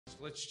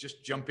let's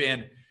just jump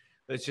in.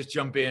 Let's just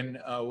jump in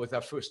with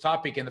our first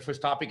topic. And the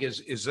first topic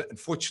is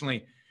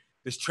unfortunately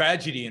this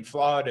tragedy in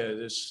Florida,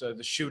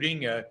 the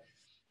shooting,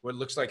 what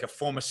looks like a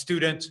former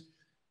student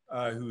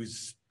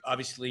who's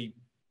obviously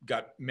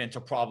got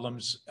mental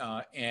problems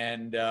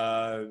and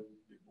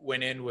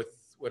went in with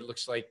what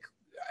looks like,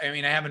 I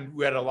mean, I haven't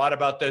read a lot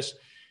about this.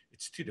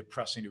 It's too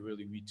depressing to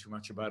really read too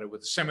much about it,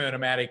 with a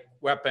semi-automatic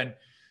weapon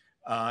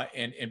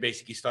and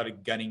basically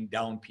started gunning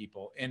down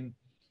people. And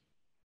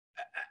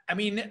I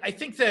mean, I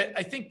think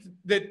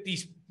that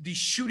these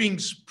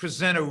shootings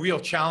present a real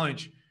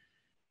challenge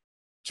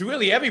to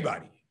really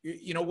everybody.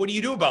 You know, what do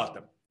you do about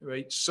them,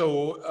 right?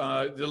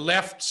 So the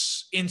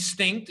left's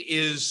instinct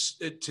is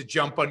to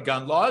jump on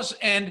gun laws,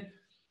 and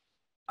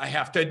I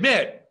have to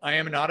admit, I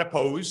am not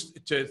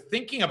opposed to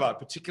thinking about,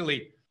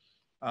 particularly,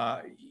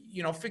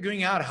 you know,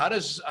 figuring out how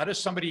does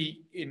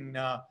somebody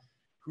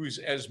who's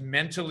as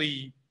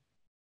mentally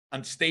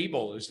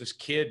unstable as this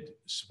kid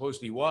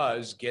supposedly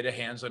was get a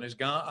hands on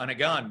a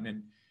gun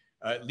and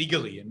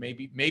legally, and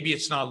maybe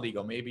it's not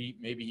legal, maybe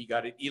he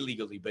got it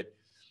illegally, but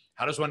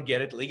how does one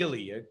get it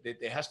legally?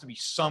 There has to be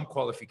some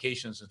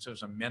qualifications in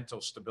terms of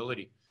mental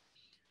stability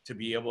to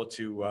be able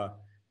to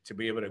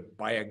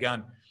buy a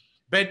gun.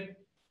 But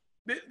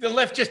the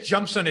left just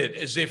jumps on it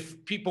as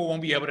if people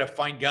won't be able to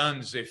find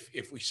guns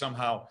if we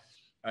somehow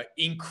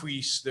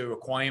increase the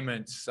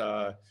requirements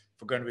for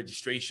gun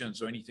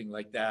registrations or anything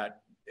like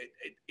that.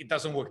 It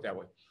doesn't work that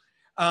way.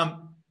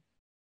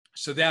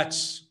 So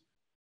that's,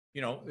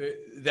 you know,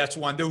 that's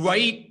one. The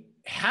right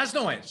has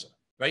no answer,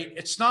 right?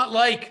 It's not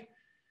like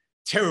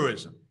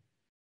terrorism.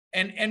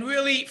 And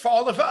really, for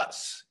all of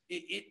us,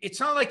 it's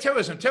not like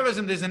terrorism.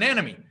 Terrorism, there's an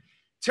enemy.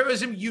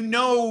 Terrorism, you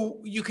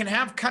know, you can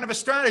have kind of a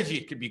strategy.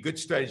 It can be a good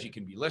strategy, it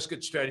can be less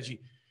good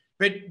strategy,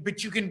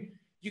 but you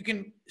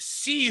can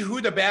see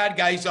who the bad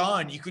guys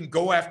are, and you can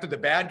go after the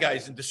bad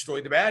guys and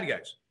destroy the bad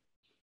guys.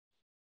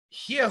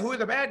 Here, who are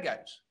the bad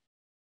guys?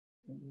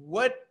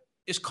 What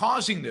is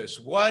causing this?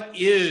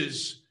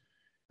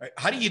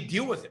 How do you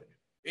deal with it?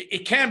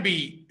 It can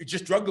be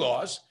just drug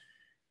laws,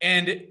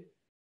 and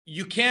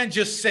you can't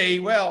just say,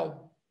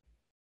 well,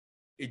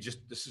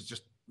 this is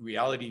just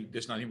reality.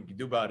 There's nothing we can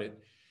do about it.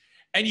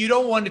 And you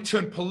don't want to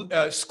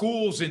turn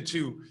schools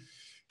into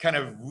kind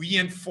of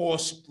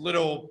reinforced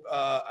little,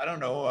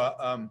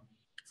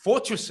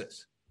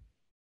 fortresses.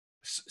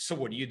 So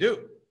what do you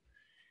do?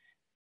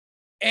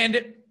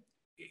 And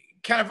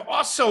kind of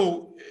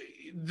also,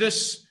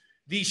 these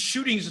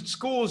shootings at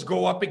schools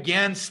go up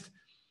against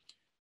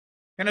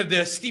kind of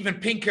the Steven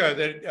Pinker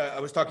that I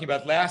was talking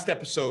about last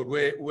episode,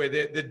 where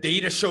the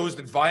data shows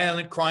that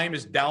violent crime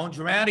is down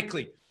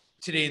dramatically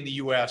today in the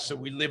US. So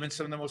we live in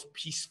some of the most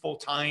peaceful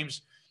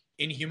times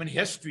in human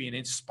history. And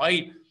in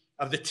spite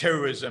of the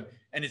terrorism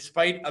and in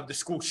spite of the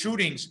school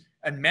shootings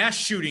and mass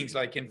shootings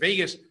like in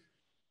Vegas,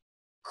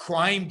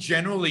 crime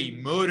generally,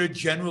 murder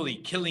generally,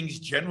 killings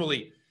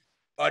generally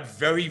are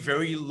very,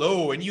 very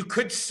low. And you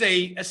could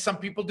say, as some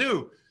people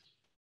do,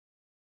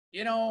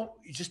 you know,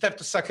 you just have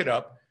to suck it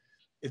up.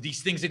 If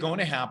these things are going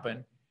to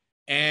happen,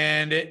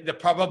 and the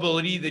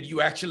probability that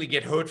you actually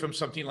get hurt from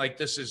something like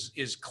this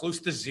is close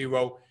to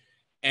zero,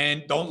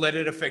 and don't let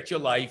it affect your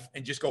life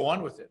and just go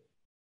on with it.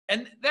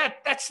 And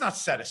that's not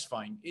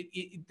satisfying.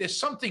 There's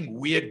something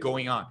weird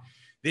going on.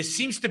 There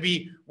seems to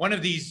be one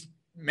of these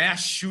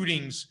mass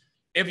shootings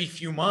every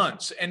few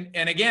months. And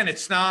again,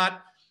 it's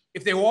not,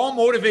 if they were all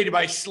motivated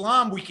by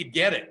Islam, we could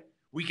get it.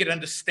 We could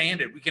understand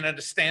it. We can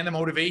understand the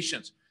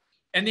motivations.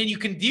 And then you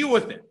can deal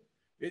with it.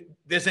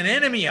 There's an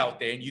enemy out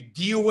there, and you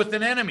deal with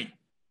an enemy.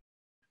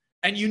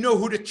 And you know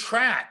who to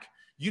track.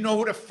 You know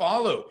who to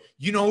follow.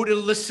 You know who to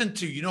listen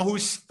to. You know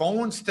whose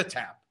phones to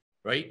tap,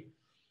 right?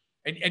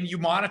 And you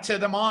monitor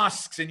the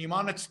mosques, and you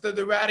monitor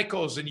the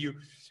radicals, and you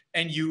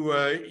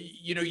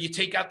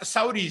take out the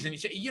Saudis, and you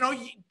say,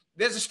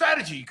 there's a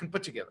strategy you can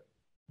put together.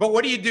 But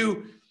what do you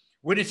do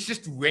when it's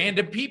just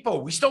random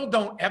people? We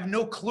still have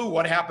no clue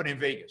what happened in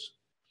Vegas.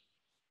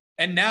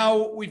 And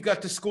now we've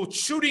got the school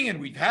shooting,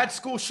 and we've had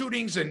school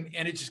shootings, and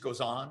it just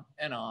goes on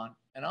and on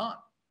and on.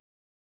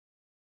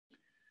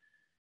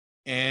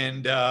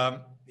 And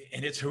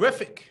it's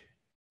horrific.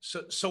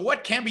 So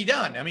what can be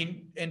done? I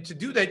mean, and to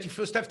do that, you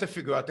first have to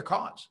figure out the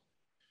cause.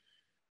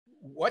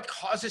 What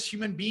causes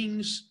human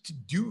beings to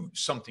do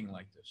something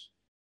like this?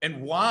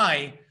 And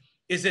why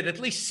is it,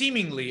 at least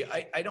seemingly,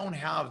 I don't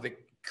have the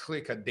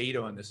clear-cut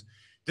data on this,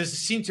 does it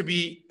seem to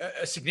be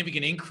a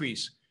significant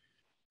increase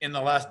in the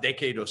last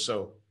decade or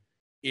so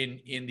in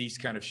these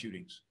kind of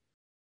shootings?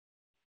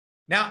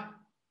 Now,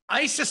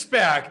 I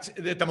suspect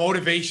that the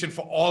motivation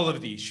for all of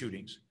these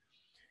shootings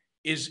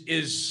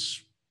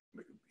is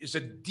a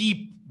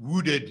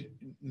deep-rooted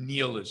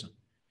nihilism.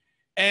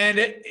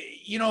 And,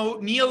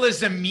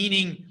 nihilism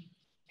meaning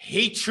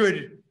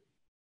hatred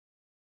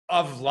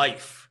of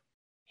life,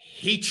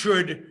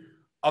 hatred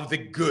of the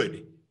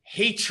good,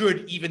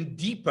 hatred even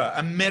deeper,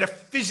 a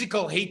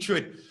metaphysical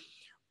hatred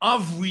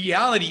of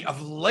reality,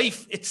 of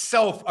life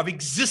itself, of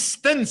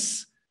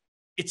existence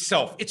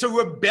itself. It's a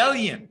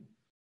rebellion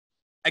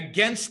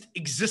against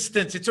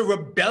existence. It's a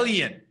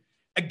rebellion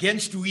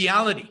against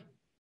reality.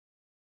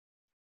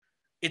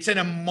 It's an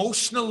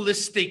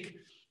emotionalistic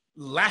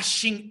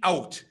lashing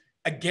out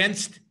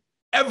against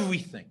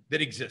everything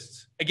that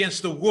exists,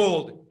 against the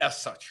world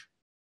as such.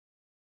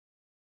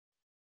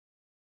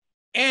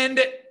 And,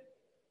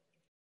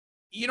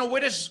 you know,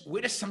 where does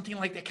something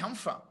like that come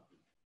from?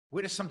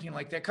 Where does something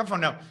like that come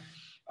from? Now,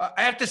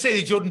 I have to say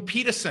that Jordan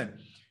Peterson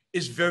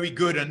is very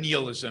good on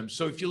nihilism.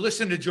 So if you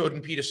listen to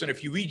Jordan Peterson,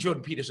 if you read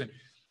Jordan Peterson,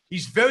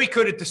 he's very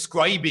good at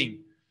describing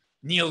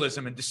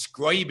nihilism and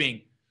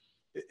describing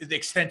the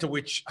extent to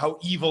which how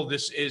evil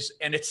this is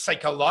and its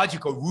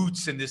psychological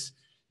roots in this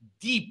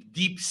deep,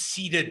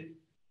 deep-seated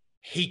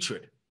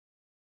hatred.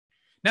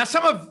 Now,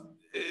 some of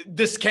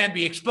this can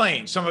be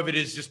explained. Some of it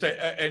is just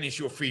an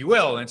issue of free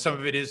will, and some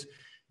of it is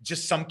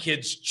just some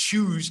kids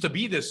choose to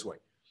be this way.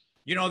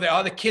 You know, there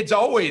are the kids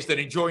always that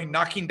enjoy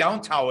knocking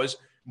down towers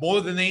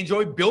more than they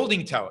enjoy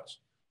building towers.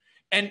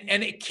 And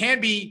it can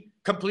be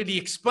completely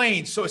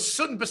explained. So a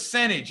certain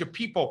percentage of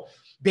people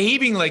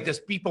behaving like this,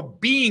 people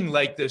being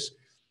like this,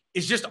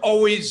 is just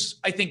always,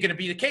 I think, going to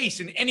be the case.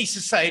 In any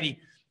society,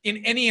 in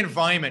any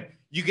environment,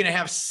 you're going to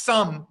have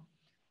some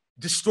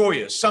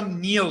destroyers,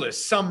 some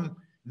nihilists, some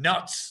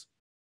nuts.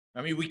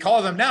 I mean, we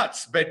call them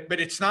nuts, but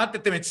it's not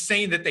that they're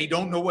insane, that they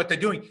don't know what they're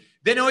doing.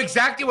 They know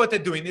exactly what they're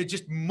doing. They're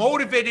just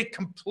motivated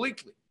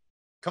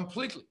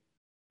completely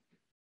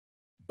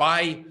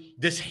by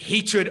this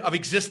hatred of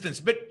existence.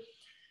 But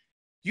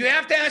you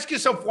have to ask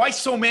yourself, why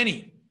so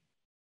many?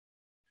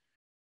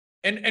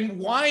 And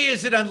why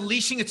is it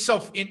unleashing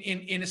itself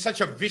in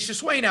such a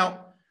vicious way?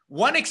 Now,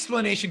 one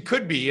explanation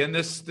could be, and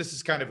this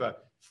is kind of a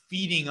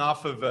feeding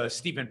off of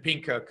Steven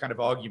Pinker kind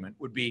of argument,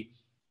 would be,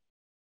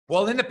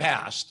 well, in the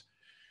past,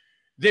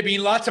 there've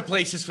been lots of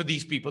places for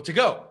these people to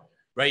go,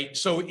 right?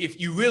 So if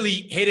you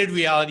really hated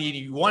reality and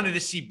you wanted to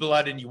see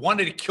blood and you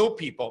wanted to kill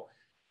people,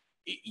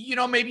 you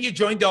know, maybe you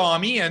joined the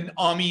army, and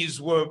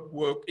armies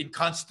were in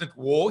constant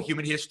war.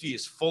 Human history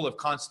is full of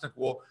constant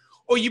war.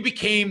 Or you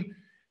became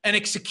an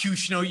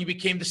executioner, you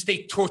became the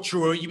state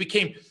torturer, you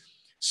became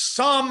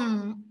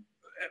some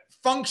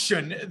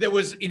function that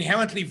was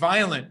inherently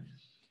violent.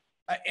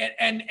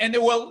 And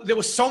there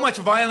was so much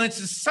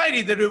violence in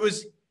society that it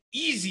was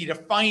easy to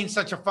find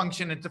such a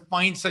function and to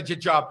find such a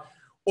job,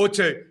 or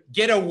to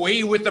get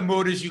away with the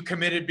murders you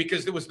committed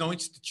because there was no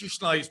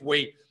institutionalized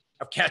way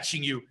of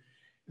catching you.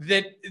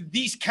 That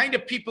these kind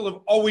of people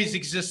have always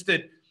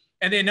existed,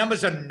 and their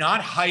numbers are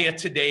not higher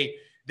today.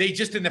 They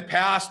just in the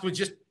past were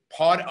just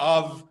part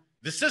of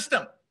the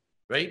system,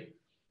 right?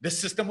 The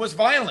system was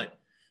violent.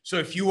 So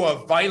if you were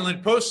a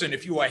violent person,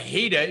 if you were a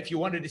hater, if you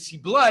wanted to see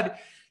blood,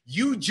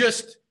 you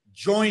just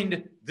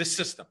joined the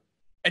system.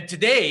 And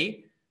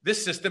today,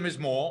 this system is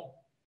more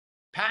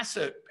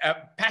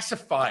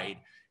pacified.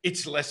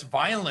 It's less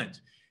violent.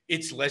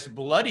 It's less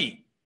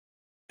bloody.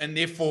 And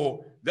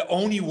therefore, the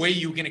only way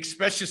you can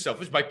express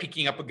yourself is by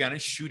picking up a gun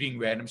and shooting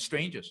random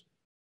strangers.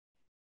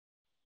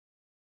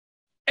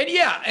 And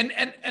yeah,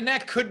 and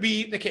that could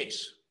be the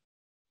case.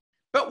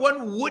 But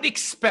one would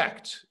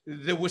expect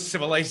that with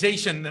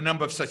civilization, the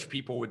number of such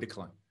people would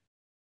decline.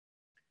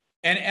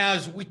 And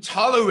as we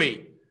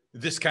tolerate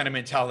this kind of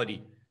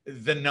mentality,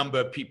 the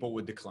number of people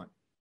would decline.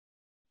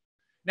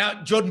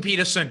 Now, Jordan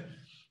Peterson,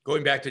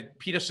 going back to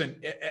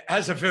Peterson,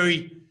 has a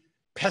very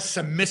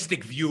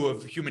pessimistic view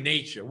of human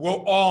nature. We're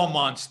all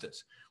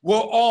monsters. We're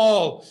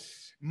all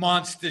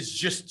monsters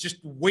just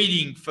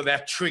waiting for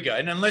that trigger.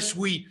 And unless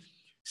we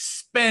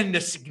spend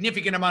a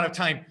significant amount of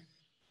time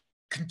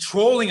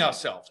controlling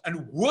ourselves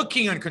and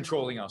working on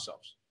controlling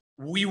ourselves,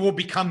 we will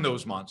become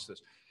those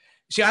monsters.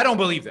 See, I don't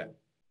believe that.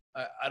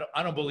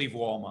 I don't believe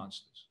we're all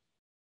monsters.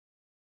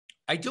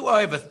 I do,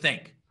 however,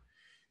 think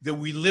that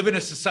we live in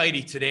a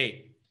society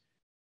today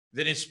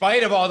that, in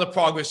spite of all the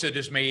progress that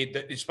is made,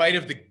 that in spite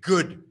of the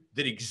good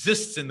that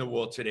exists in the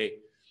world today,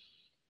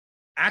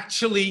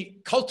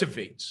 actually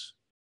cultivates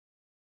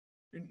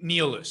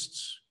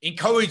nihilists,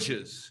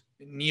 encourages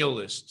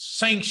nihilists,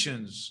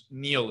 sanctions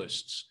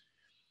nihilists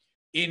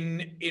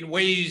in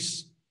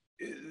ways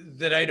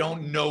that I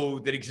don't know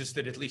that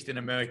existed, at least in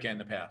America in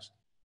the past.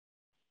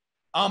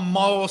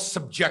 Moral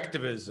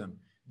subjectivism,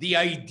 the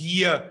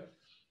idea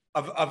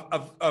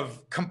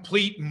of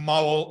complete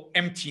moral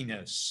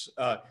emptiness.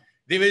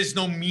 There is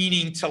no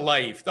meaning to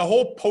life. The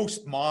whole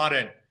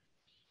postmodern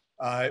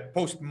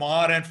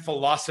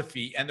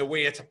philosophy and the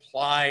way it's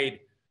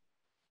applied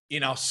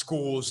in our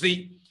schools,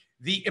 the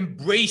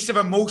embrace of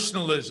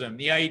emotionalism,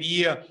 the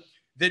idea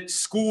that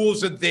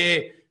schools are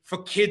there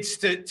for kids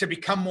to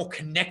become more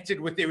connected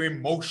with their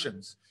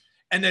emotions,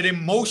 and that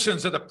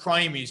emotions are the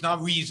primaries,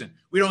 not reason.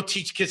 We don't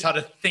teach kids how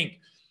to think.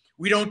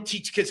 We don't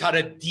teach kids how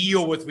to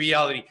deal with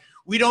reality.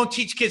 We don't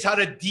teach kids how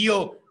to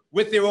deal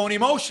with their own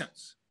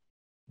emotions,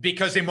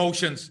 because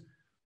emotions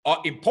are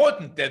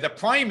important. They're the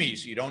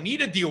primaries. You don't need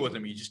to deal with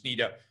them. You just need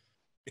to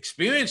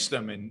experience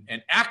them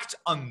and act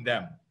on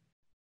them.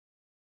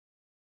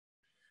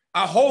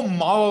 Our whole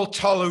moral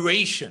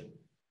toleration,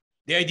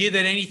 the idea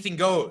that anything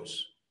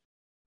goes,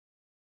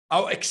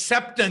 our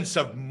acceptance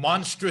of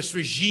monstrous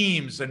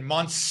regimes and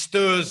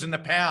monsters in the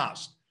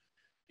past,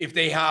 if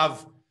they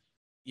have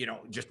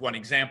just one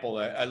example,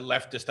 a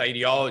leftist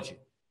ideology.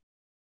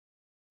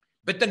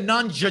 But the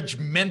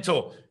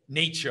non-judgmental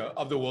nature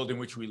of the world in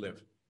which we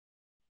live.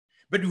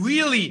 But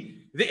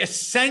really, the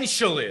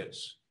essential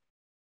is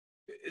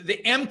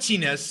the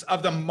emptiness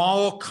of the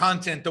moral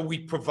content that we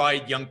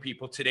provide young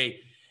people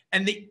today,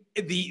 and the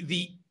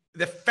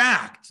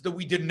fact that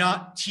we did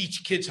not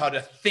teach kids how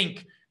to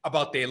think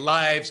about their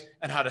lives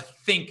and how to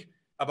think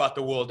about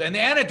the world. And the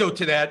antidote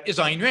to that is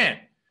Ayn Rand.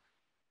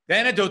 The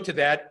antidote to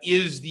that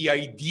is the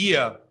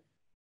idea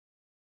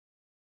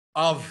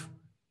of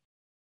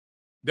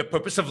the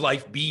purpose of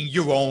life being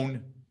your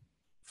own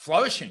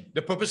flourishing,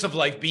 the purpose of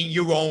life being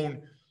your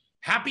own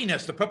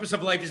happiness. The purpose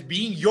of life is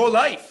being your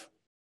life,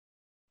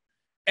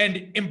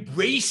 and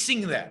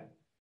embracing that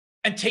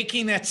and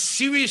taking that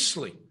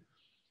seriously,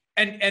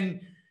 and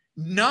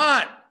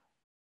not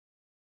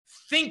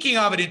thinking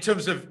of it in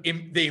terms of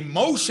the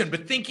emotion,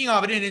 but thinking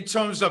of it in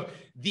terms of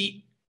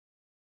the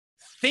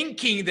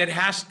thinking that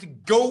has to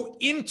go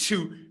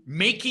into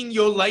making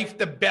your life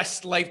the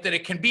best life that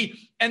it can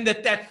be, and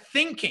that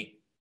thinking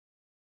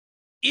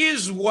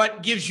is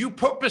what gives you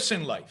purpose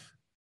in life.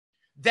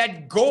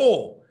 That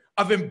goal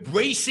of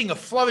embracing a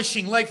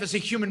flourishing life as a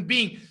human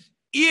being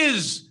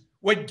is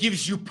what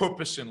gives you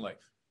purpose in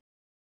life.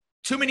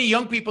 Too many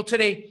young people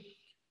today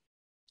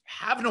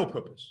have no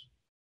purpose.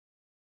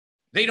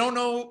 They don't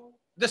know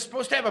they're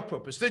supposed to have a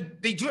purpose.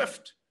 They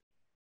drift.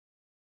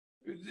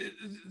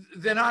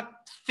 They're not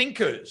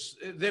thinkers.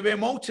 They're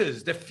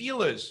emoters. They're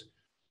feelers.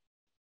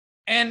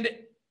 And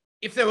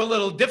if they're a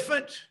little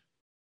different,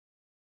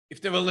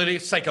 if they're a little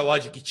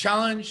psychologically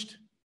challenged,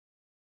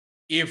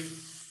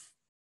 if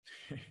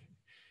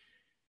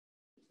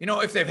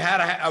they've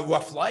had a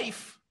rough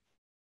life,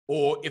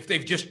 or if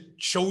they've just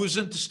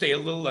chosen to stay a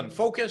little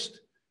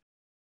unfocused,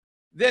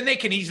 then they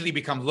can easily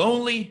become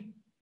lonely,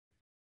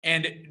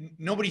 and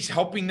nobody's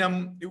helping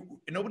them.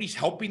 Nobody's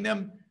helping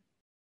them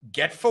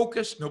get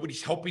focused.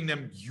 Nobody's helping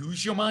them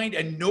use their mind,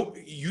 and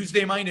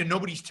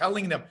nobody's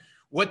telling them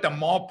what the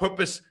moral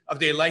purpose of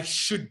their life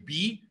should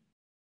be,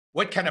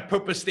 what kind of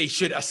purpose they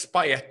should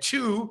aspire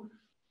to.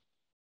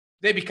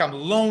 They become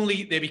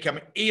lonely, they become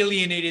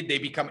alienated, they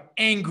become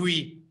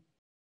angry,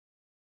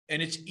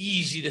 and it's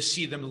easy to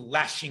see them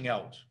lashing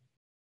out.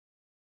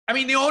 I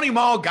mean, the only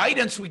moral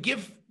guidance we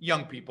give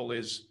young people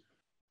is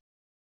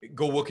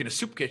go work in a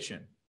soup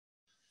kitchen.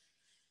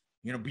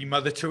 Be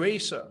Mother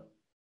Teresa.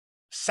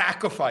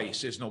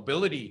 Sacrifice is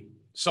nobility.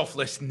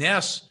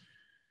 Selflessness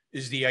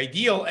is the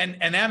ideal. And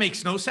that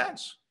makes no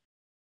sense.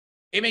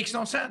 It makes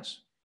no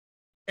sense.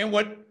 And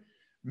what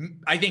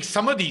I think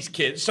some of these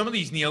kids, some of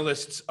these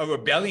nihilists are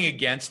rebelling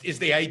against is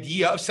the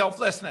idea of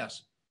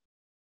selflessness.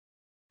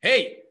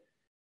 Hey,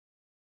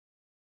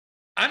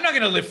 I'm not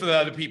going to live for the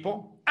other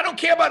people. I don't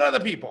care about other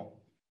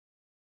people.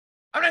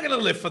 I'm not going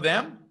to live for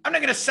them. I'm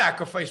not going to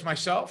sacrifice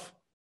myself.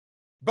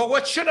 But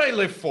what should I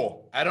live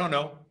for? I don't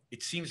know.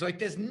 It seems like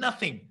there's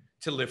nothing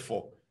to live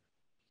for.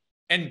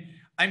 And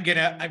I'm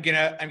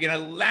gonna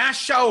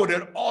lash out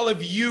at all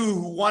of you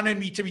who wanted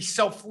me to be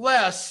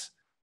selfless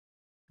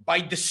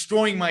by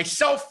destroying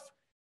myself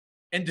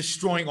and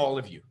destroying all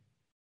of you.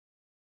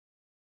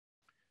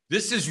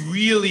 This is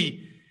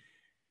really,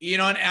 an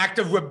act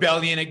of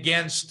rebellion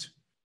against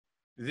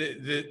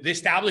the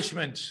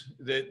establishment,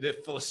 the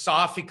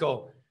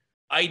philosophical,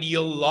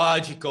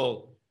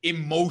 ideological,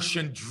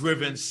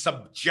 emotion-driven,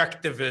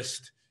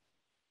 subjectivist,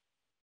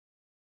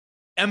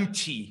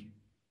 empty,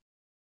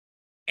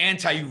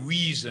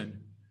 anti-reason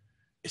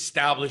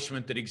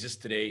establishment that exists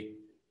today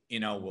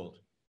in our world.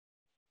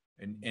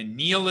 And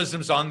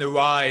nihilism's on the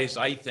rise,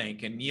 I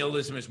think, and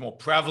nihilism is more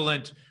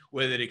prevalent,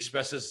 whether it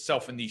expresses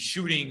itself in these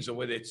shootings or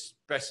whether it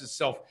expresses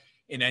itself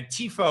in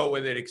Antifa, or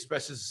whether it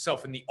expresses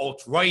itself in the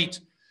alt-right.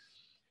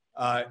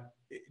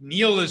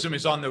 Nihilism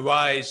is on the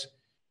rise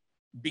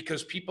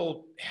because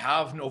people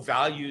have no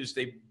values.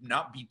 They've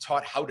not been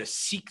taught how to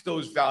seek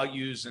those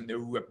values, and they're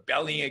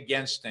rebelling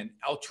against an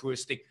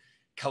altruistic,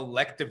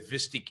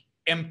 collectivistic,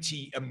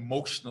 empty,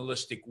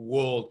 emotionalistic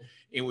world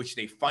in which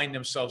they find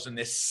themselves, and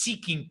they're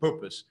seeking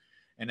purpose.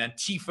 And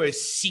Antifa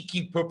is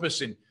seeking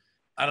purpose in,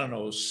 I don't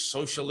know,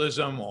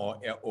 socialism or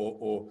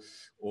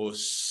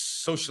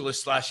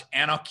socialist /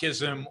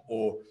 anarchism,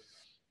 or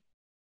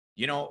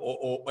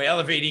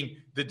elevating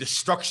the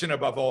destruction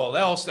above all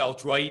else. The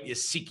alt-right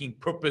is seeking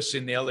purpose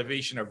in the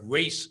elevation of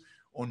race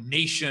or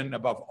nation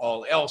above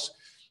all else.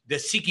 They're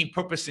seeking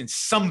purpose in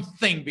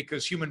something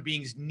because human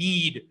beings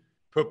need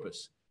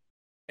purpose.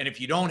 And if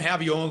you don't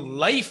have your own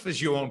life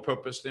as your own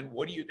purpose, then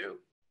what do you do?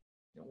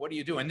 What do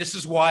you do? And this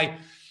is why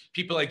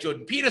people like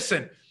Jordan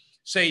Peterson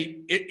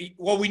say,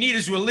 what we need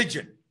is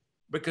religion,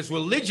 because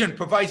religion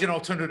provides an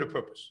alternative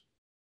purpose.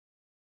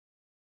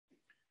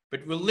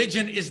 But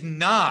religion is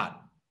not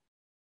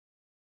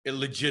a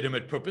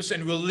legitimate purpose,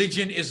 and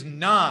religion is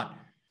not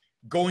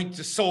going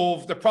to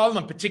solve the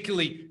problem,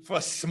 particularly for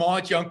a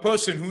smart young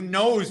person who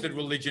knows that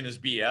religion is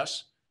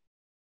BS,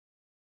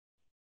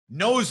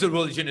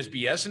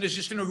 and is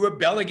just going to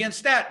rebel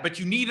against that. But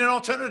you need an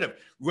alternative.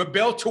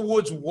 Rebel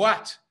towards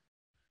what?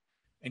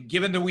 And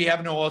given that we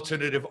have no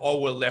alternative,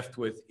 all we're left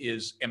with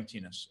is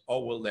emptiness.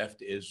 All we're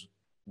left is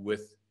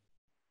with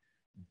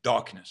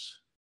darkness.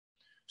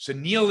 So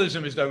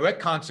nihilism is a direct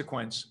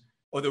consequence,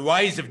 or the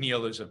rise of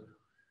nihilism,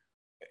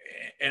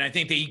 and I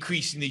think the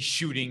increase in these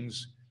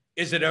shootings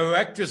is a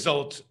direct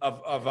result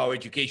of our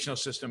educational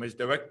system, is a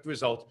direct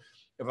result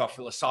of our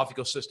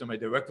philosophical system, a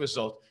direct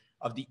result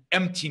of the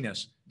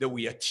emptiness that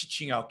we are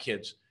teaching our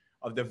kids,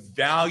 of the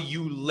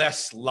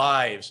valueless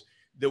lives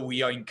that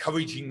we are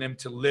encouraging them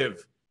to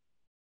live,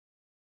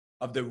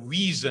 of the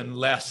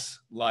reasonless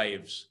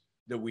lives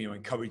that we are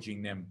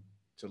encouraging them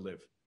to live.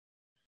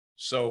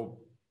 So,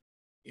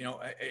 you know,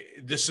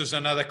 this is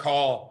another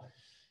call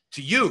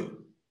to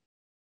you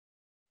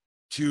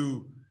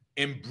to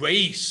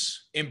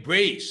embrace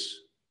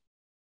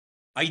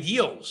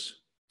ideals,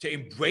 to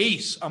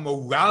embrace a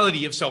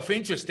morality of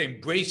self-interest, to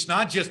embrace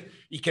not just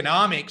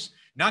economics,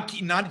 not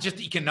just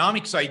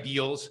economics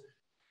ideals,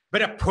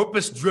 but a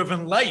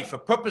purpose-driven life,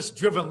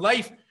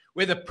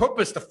 where the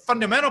purpose, the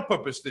fundamental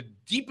purpose, the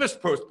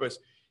deepest purpose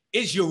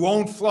is your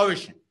own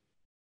flourishing.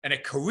 And a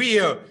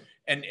career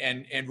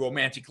and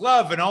romantic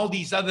love and all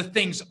these other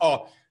things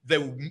are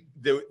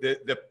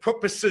the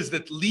purposes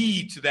that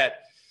lead to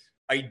that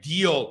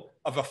ideal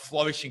of a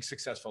flourishing,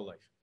 successful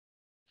life.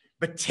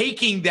 But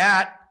taking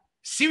that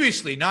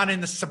seriously, not in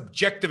the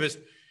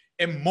subjectivist,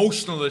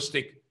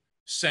 emotionalistic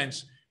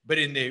sense, but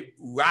in the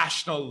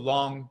rational,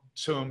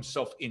 long-term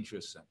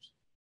self-interest sense.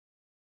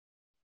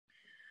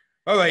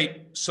 All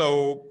right,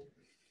 so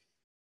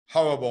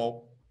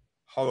horrible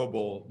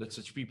that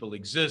such people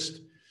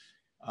exist,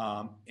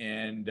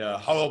 and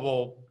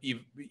horrible,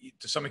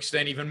 to some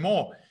extent, even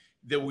more,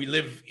 that we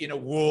live in a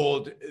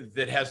world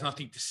that has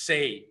nothing to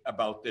say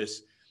about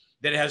this,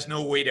 that has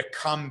no way to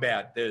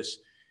combat this,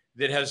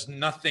 that has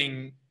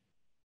nothing,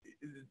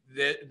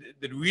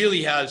 that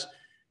really has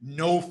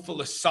no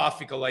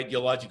philosophical,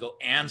 ideological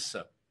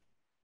answer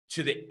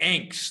to the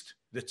angst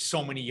that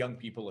so many young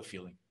people are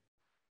feeling.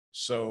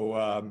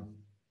 So,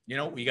 you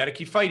know, we got to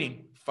keep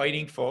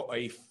fighting for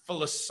a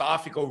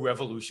philosophical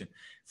revolution,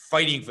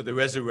 fighting for the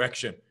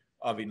resurrection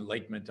of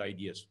Enlightenment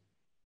ideas.